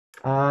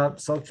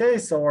So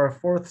our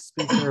fourth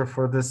speaker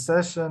for this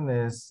session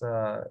is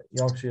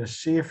Yongjia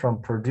Xie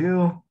from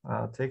Purdue.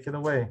 Take it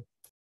away.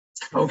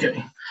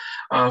 Okay.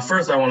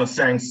 First, I want to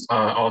thank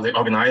all the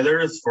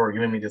organizers for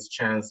giving me this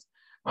chance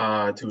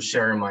to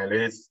share my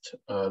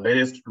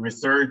latest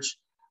research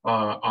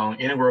on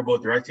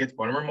integrable directed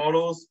polymer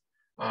models.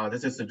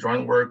 This is a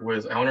joint work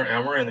with Eleanor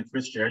Elmer and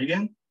Chris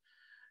Jernigan.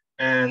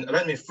 And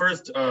let me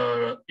first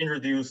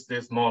introduce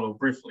this model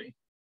briefly.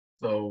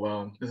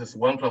 So this is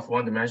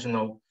 1+1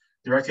 dimensional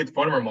directed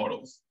polymer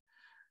models.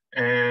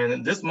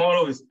 And this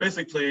model is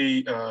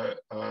basically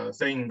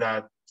saying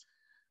that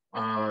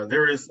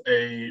there is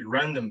a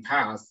random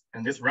path,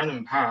 and this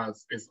random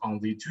path is on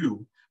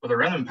V2, but the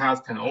random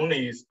path can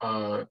only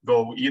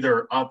go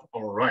either up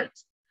or right.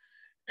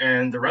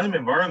 And the random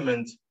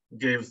environment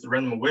gives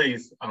random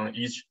weights on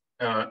each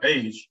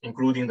edge,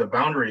 including the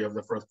boundary of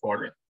the first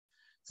quadrant.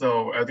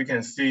 So as you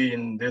can see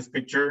in this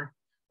picture,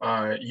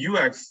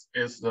 UX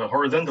is the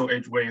horizontal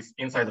edge weights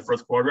inside the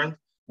first quadrant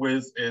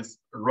with its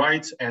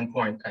right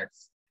endpoint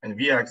X, and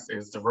VX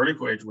is the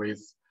vertical edge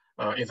weights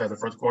inside the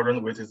first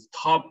quadrant with its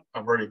top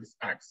vertex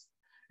X.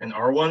 And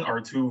R1,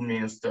 R2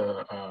 means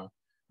the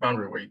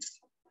boundary weights.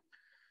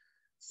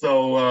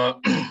 So,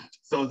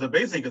 so the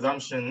basic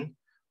assumption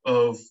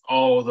of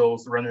all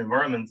those random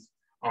environments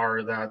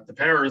are that the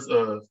pairs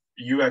of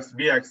UX,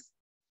 VX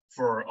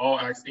for all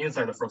X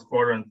inside the first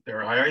quadrant,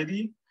 they're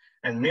IID.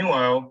 And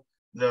meanwhile,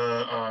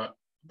 the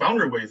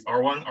boundary weights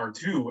R1,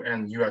 R2,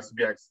 and UX,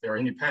 VX, they're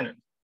independent.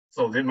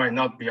 So they might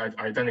not be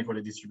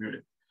identically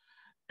distributed.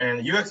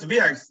 And UX,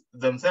 VX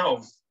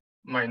themselves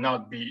might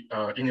not be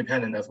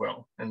independent as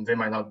well, and they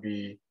might not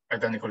be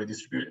identically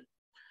distributed.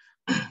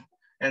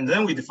 And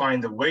then we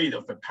define the weight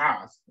of the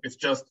path. It's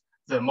just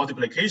the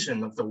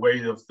multiplication of the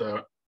weight of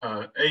the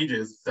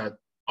edges that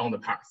on the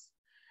path.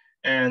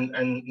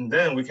 And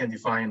then we can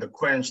define the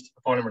quenched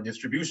polymer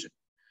distribution,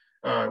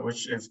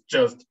 which is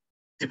just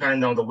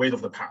dependent on the weight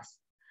of the path.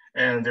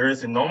 And there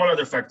is a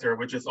normalizer factor,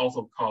 which is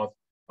also called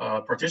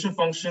partition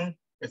function.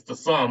 It's the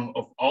sum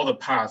of all the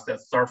paths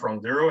that start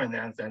from 0 and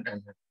ends at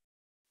n.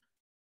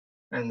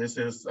 And this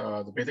is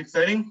the basic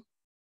setting.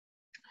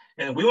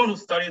 And we want to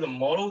study the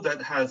model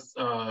that has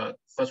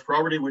such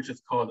property, which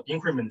is called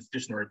increment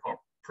stationary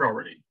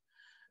property.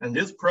 And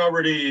this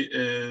property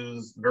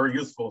is very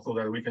useful so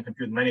that we can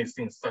compute many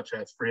things such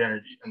as free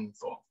energy and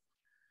so on.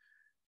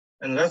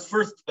 And let's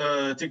first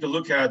take a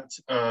look at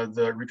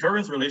the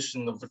recurrence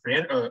relation of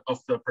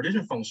the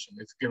partition function.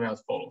 It's given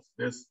as follows.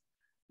 This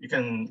you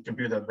can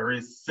compute that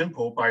very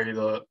simple by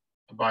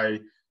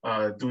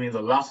doing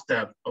the last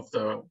step of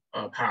the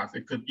path.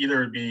 It could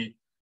either be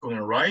going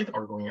right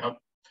or going up.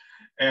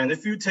 And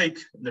if you take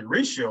the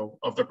ratio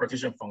of the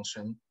partition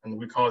function, and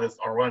we call this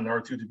R1 and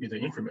R2 to be the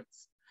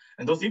increments,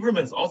 and those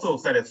increments also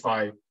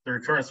satisfy the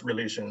recurrence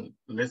relation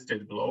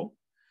listed below.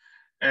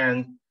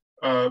 And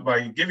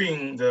by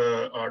giving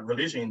the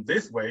relation in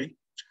this way,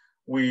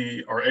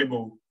 we are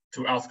able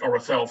to ask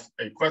ourselves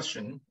a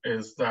question,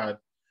 is that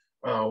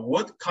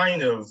what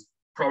kind of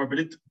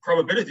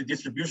probability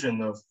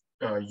distribution of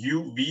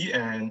U, V,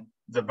 and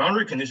the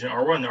boundary condition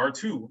R1 and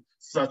R2,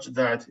 such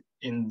that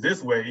in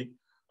this way,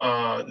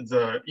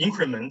 the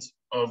increment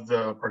of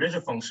the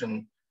partition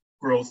function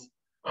grows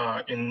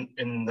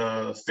in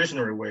the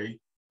stationary way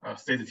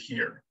stated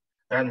here.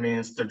 That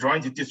means the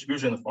joint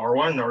distribution of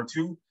R1 and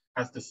R2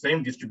 has the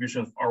same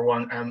distribution of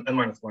R1 n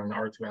minus 1 and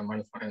R2 n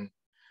minus 1 n.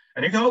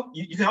 And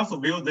you can also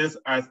view this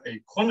as a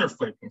corner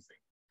flipping thing.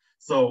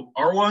 So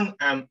R1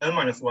 n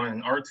minus 1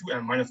 and R2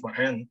 n minus 1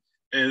 n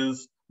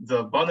is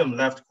the bottom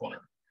left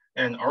corner,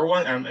 and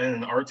R1 mn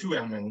and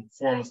R2 mn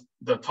forms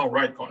the top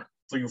right corner.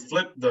 So you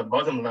flip the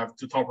bottom left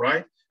to top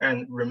right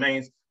and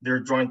remains their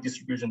joint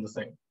distribution the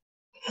same.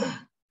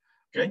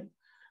 Okay.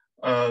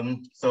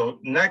 So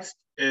next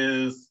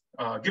is,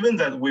 given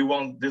that we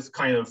want this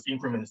kind of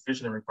increment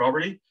stationary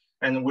property,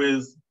 and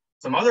with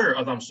some other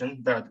assumption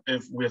that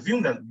if we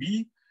assume that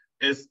V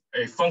is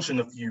a function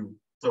of U,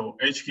 so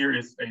H here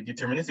is a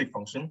deterministic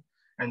function,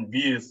 and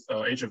V is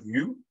H of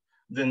U,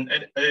 then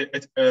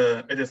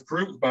it is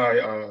proved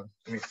by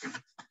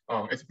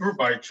it's proved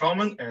by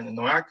Chalman and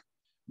Noack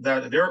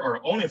that there are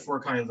only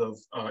 4 kinds of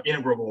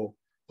integrable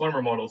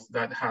polymer models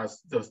that has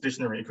the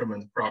stationary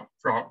increment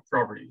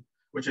property,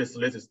 which is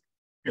listed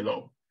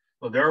below.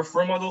 So there are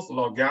 4 models: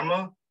 log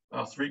gamma,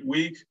 streak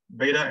weak,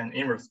 beta, and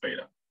inverse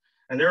beta.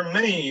 And there are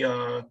many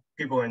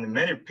people and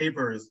many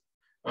papers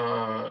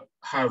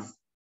have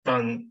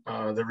done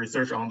the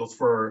research on those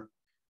 4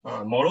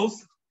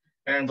 models.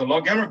 And the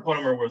log gamma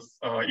polymer was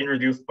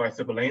introduced by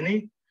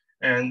Cipollini,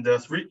 and the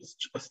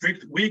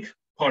streak weak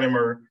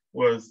polymer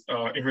was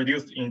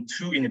introduced in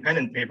 2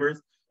 independent papers.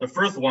 The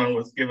first one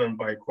was given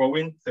by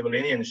Corwin,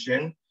 Cipollini, and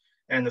Shin,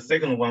 and the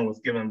second one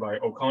was given by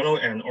O'Connell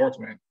and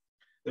Ortman.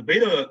 The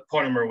beta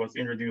polymer was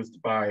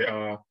introduced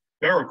by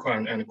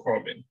Barraquin and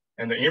Corwin,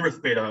 and the inverse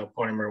beta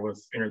polymer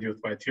was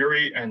introduced by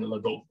Thierry and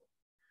Ladolfo.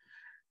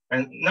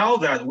 And now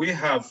that we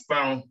have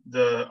found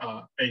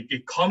a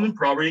common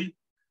property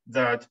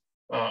that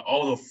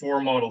all the 4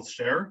 models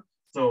share,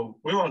 so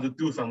we want to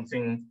do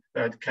something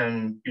that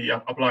can be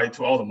applied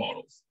to all the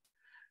models.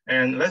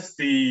 And let's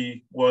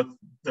see what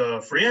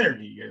the free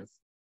energy is.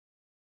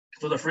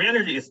 So the free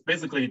energy is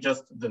basically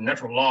just the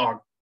natural log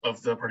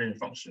of the partition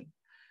function.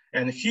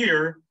 And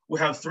here we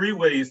have three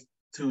ways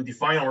to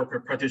define our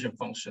partition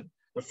function.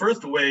 The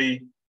first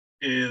way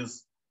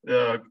is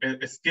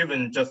it's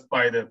given just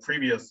by the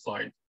previous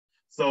slide.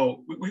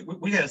 So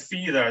we can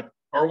see that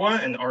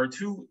R1 and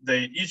R2,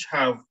 they each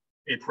have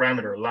a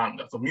parameter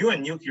lambda. So mu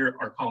and nu here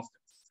are constants.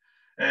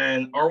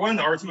 And R1 and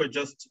R2 are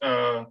just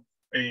a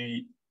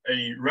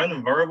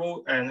random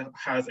variable and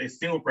has a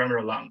single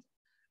parameter lambda.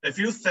 If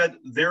you set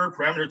their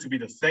parameter to be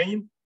the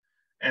same,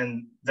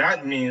 and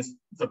that means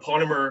the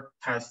polymer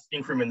has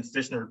increment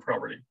stationary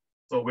property.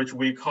 So which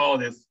we call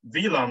this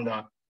V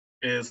lambda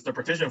is the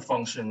partition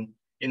function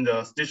in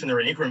the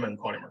stationary increment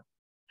polymer.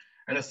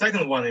 And the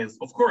second one is,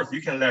 of course,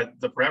 you can let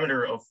the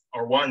parameter of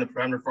R1 and the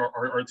parameter for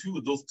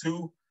R2, those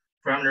two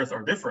parameters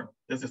are different.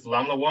 This is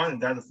lambda 1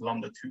 and that is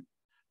lambda 2.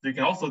 So you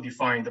can also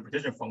define the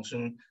partition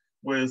function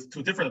with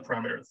two different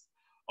parameters.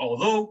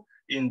 Although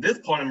in this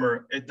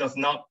polymer, it does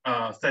not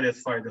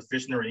satisfy the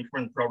stationary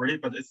increment property,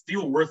 but it's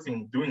still worth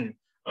in doing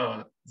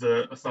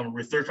some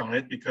research on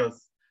it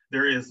because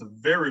there is a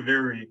very,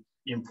 very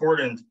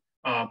important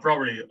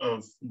property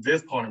of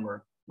this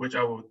polymer, which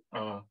I will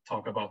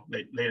talk about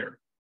later.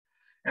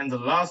 And the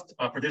last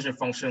partition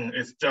function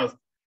is just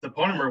the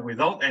polymer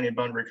without any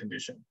boundary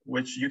condition,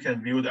 which you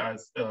can view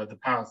as the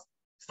path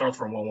starts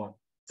from 1, 1.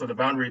 So the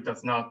boundary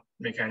does not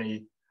make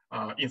any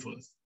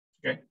influence,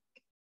 okay?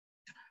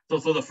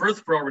 So the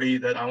first property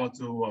that I want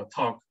to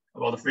talk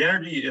about the free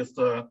energy is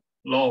the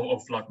law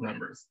of large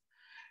numbers.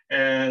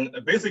 And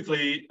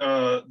basically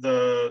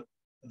the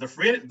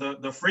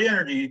free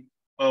energy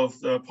of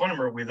the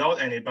polymer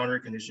without any boundary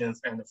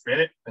conditions and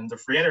the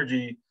free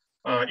energy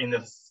in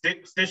the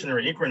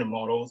stationary increment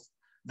models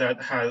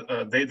that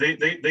have,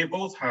 they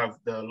both have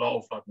the law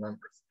of large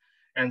numbers.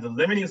 And the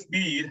limiting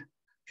speed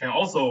can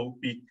also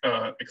be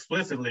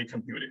explicitly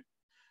computed.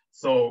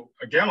 So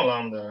a gamma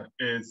lambda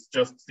is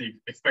just the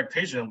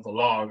expectation of the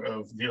log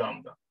of V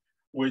lambda,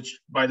 which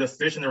by the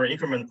stationary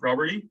increment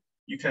property,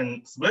 you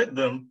can split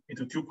them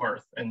into two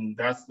parts. And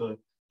that's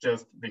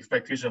just the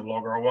expectation of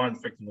log R1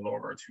 affecting the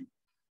log R2.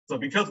 So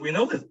because we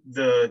know that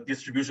the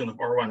distribution of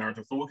R1 and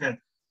R2, so we can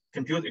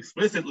compute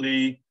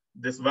explicitly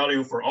this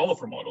value for all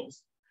of our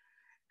models.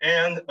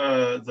 And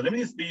the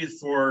limiting speed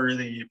for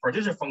the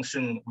partition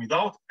function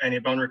without any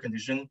boundary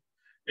condition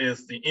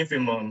is the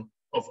infimum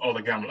of all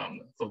the gamma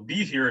lambda. So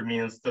D here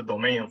means the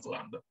domain of the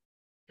lambda,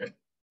 okay?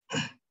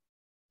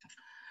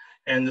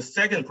 And the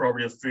second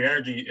property of free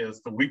energy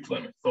is the weak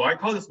limit. So I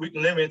call this weak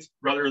limit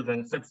rather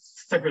than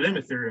separate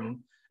limit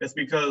theorem. It's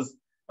because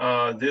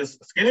this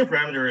scaling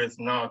parameter is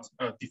not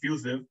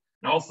diffusive.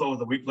 And also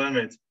the weak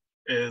limit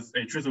is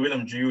a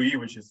Triswiddum GUE,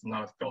 which is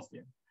not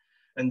Gaussian.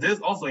 And this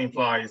also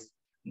implies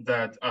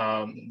that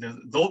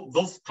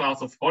those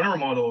class of polymer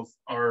models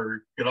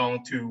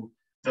belong to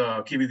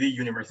the KBZ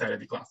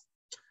universality class.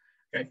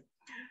 Okay,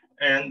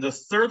 and the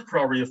third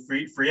property of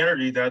free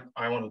energy that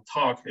I want to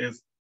talk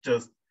is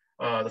just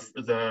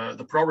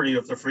the property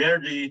of the free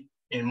energy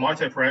in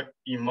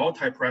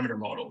multi-parameter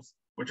models,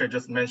 which I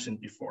just mentioned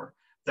before.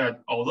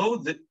 That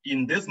although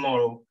in this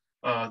model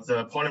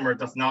the polymer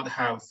does not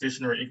have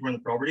stationary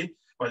increment property,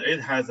 but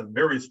it has a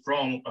very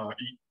strong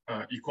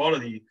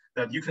equality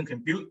that you can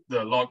compute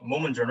the log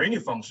moment generating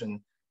function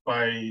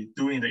by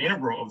doing the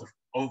integral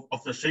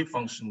of the shape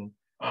function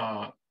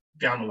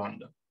gamma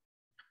lambda.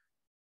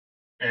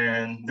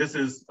 And this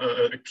is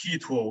a key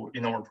tool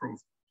in our proof,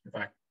 in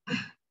fact.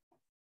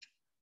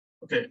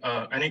 Okay,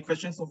 any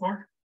questions so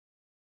far?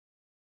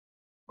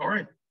 All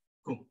right,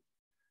 cool.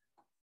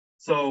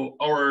 So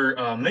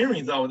our main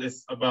result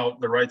is about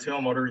the right-tail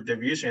moderate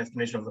deviation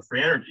estimation of the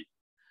free energy.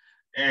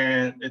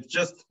 And it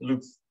just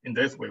looks in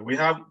this way. We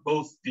have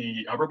both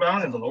the upper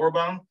bound and the lower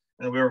bound,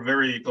 and we are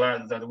very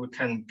glad that we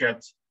can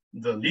get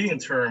the leading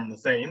term the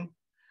same.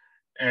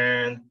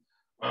 And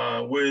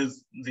with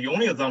the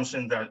only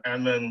assumption that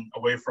Mn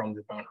away from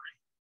the boundary.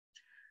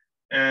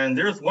 And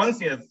there's one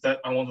thing that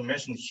I want to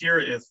mention here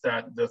is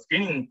that the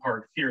scaling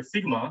part here,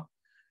 sigma,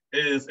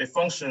 is a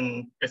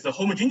function, it's a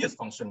homogeneous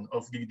function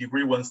of the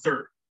degree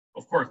 1/3,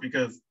 of course,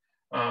 because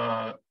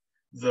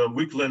the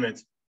weak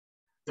limit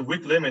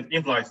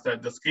implies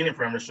that the scaling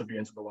parameter should be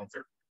into the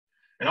 1/3.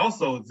 And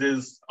also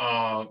this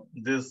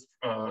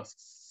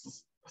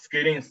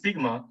scaling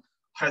sigma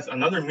has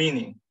another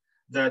meaning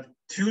that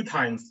 2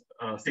 times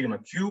sigma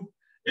cube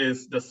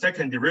is the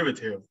second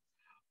derivative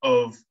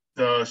of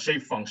the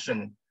shape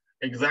function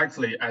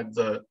exactly at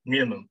the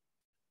minimum,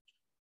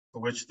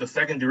 which the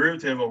second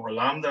derivative over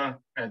lambda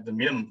at the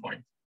minimum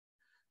point.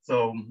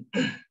 So,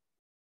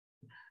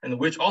 and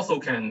which also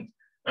can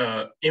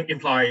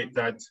imply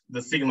that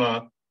the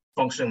sigma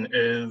function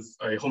is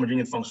a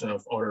homogeneous function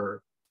of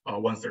order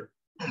 1/3.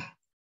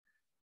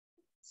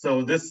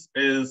 So this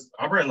is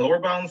upper and lower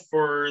bound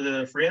for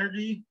the free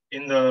energy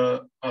in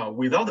the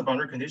without the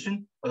boundary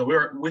condition. But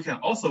we can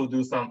also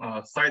do some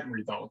side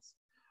results,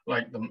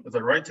 like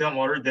the right tail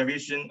moderate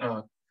deviation,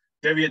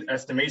 deviate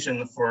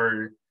estimation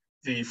for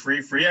the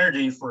free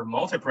energy for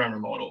multi-parameter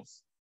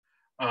models.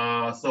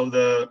 So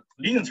the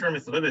linear term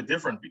is a little bit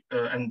different,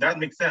 and that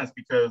makes sense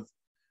because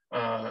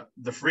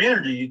the free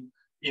energy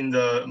in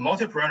the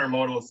multi-parameter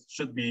models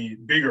should be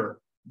bigger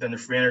than the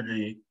free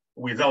energy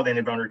without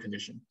any boundary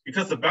condition,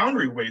 because the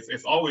boundary weight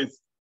is always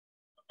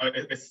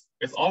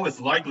it's always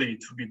likely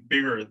to be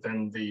bigger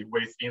than the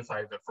weight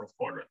inside the first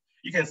quadrant.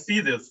 You can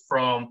see this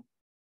from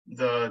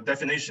the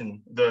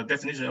definition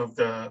of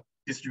the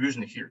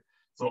distribution here.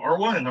 So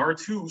R1 and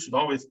R2 should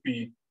always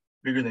be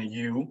bigger than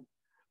U.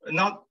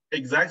 Not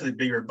exactly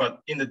bigger, but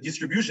in the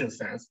distribution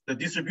sense, the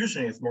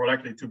distribution is more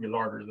likely to be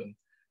larger than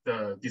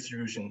the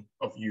distribution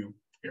of U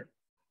here.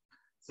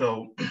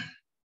 So,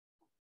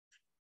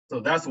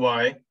 so that's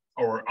why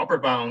our upper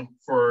bound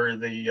for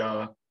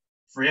the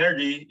free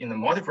energy in the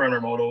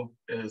multi-parameter model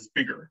is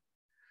bigger.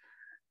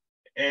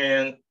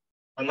 And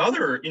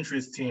another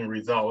interesting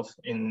result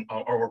in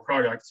our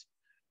project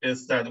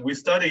is that we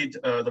studied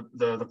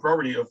the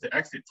property of the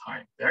exit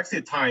time. The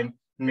exit time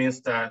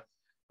means that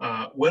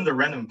when the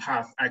random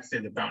path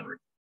exits the boundary.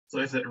 So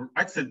if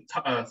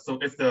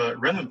the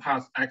random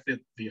path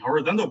exits the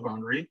horizontal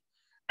boundary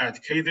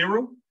at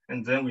k0,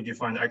 and then we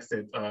define the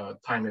exit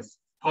time as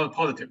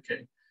positive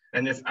k.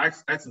 And if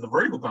exits the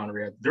vertical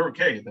boundary at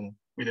 0k, then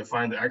we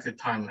define the exit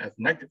time as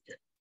negative k.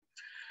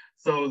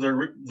 So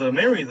the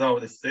main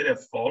result is stated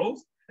as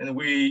follows, and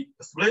we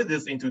split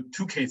this into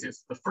two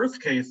cases. The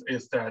first case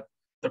is that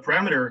the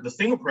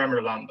single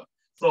parameter lambda.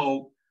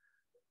 So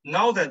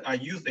now that I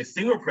use a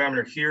single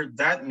parameter here,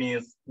 that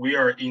means we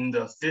are in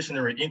the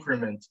stationary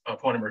increment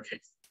polymer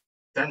case.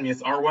 That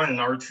means R1 and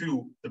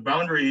R2, the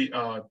boundary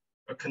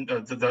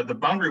the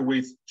boundary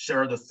weights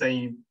share the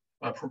same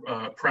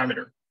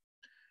parameter.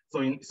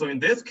 So in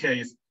this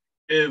case,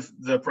 if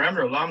the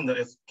parameter lambda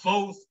is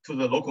close to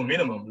the local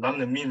minimum,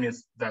 lambda mean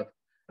means that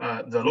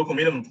the local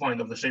minimum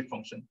point of the shape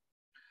function.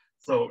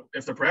 So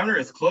if the parameter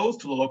is close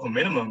to the local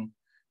minimum,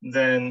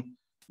 then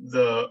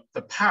the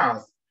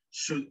path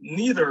should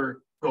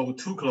neither go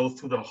too close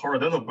to the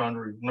horizontal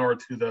boundary nor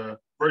to the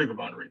vertical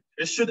boundary.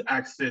 It should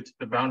exit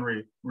the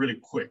boundary really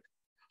quick.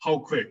 How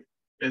quick?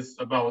 Is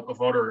about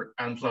of order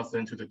n plus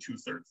n to the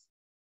 2/3.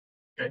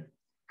 Okay.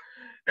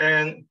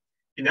 And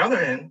in the other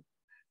hand,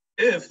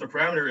 if the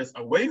parameter is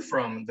away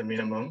from the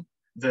minimum,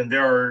 then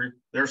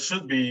there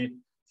should be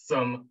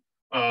some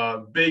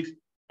big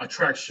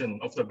attraction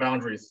of the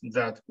boundaries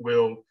that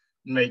will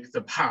make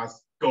the path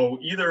go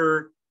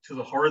either to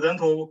the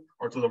horizontal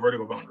or to the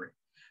vertical boundary.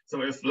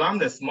 So if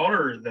lambda is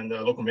smaller than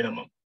the local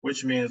minimum,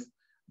 which means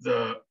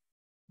the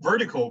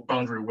vertical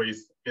boundary weight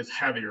is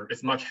heavier,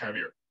 it's much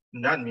heavier.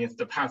 And that means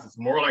the path is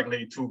more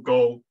likely to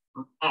go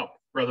up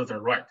rather than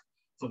right.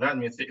 So that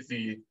means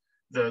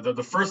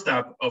the first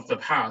step of the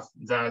path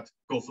that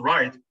goes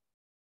right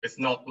is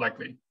not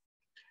likely.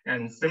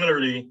 And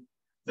similarly,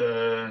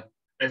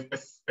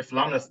 if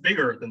lambda is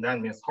bigger, then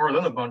that means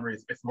horizontal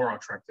boundaries is more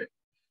attractive.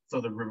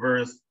 So the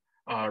reverse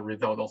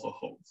result also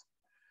holds.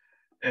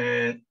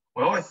 And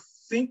well, I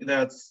think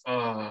that's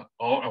all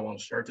I want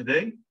to share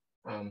today.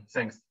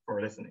 Thanks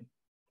for listening.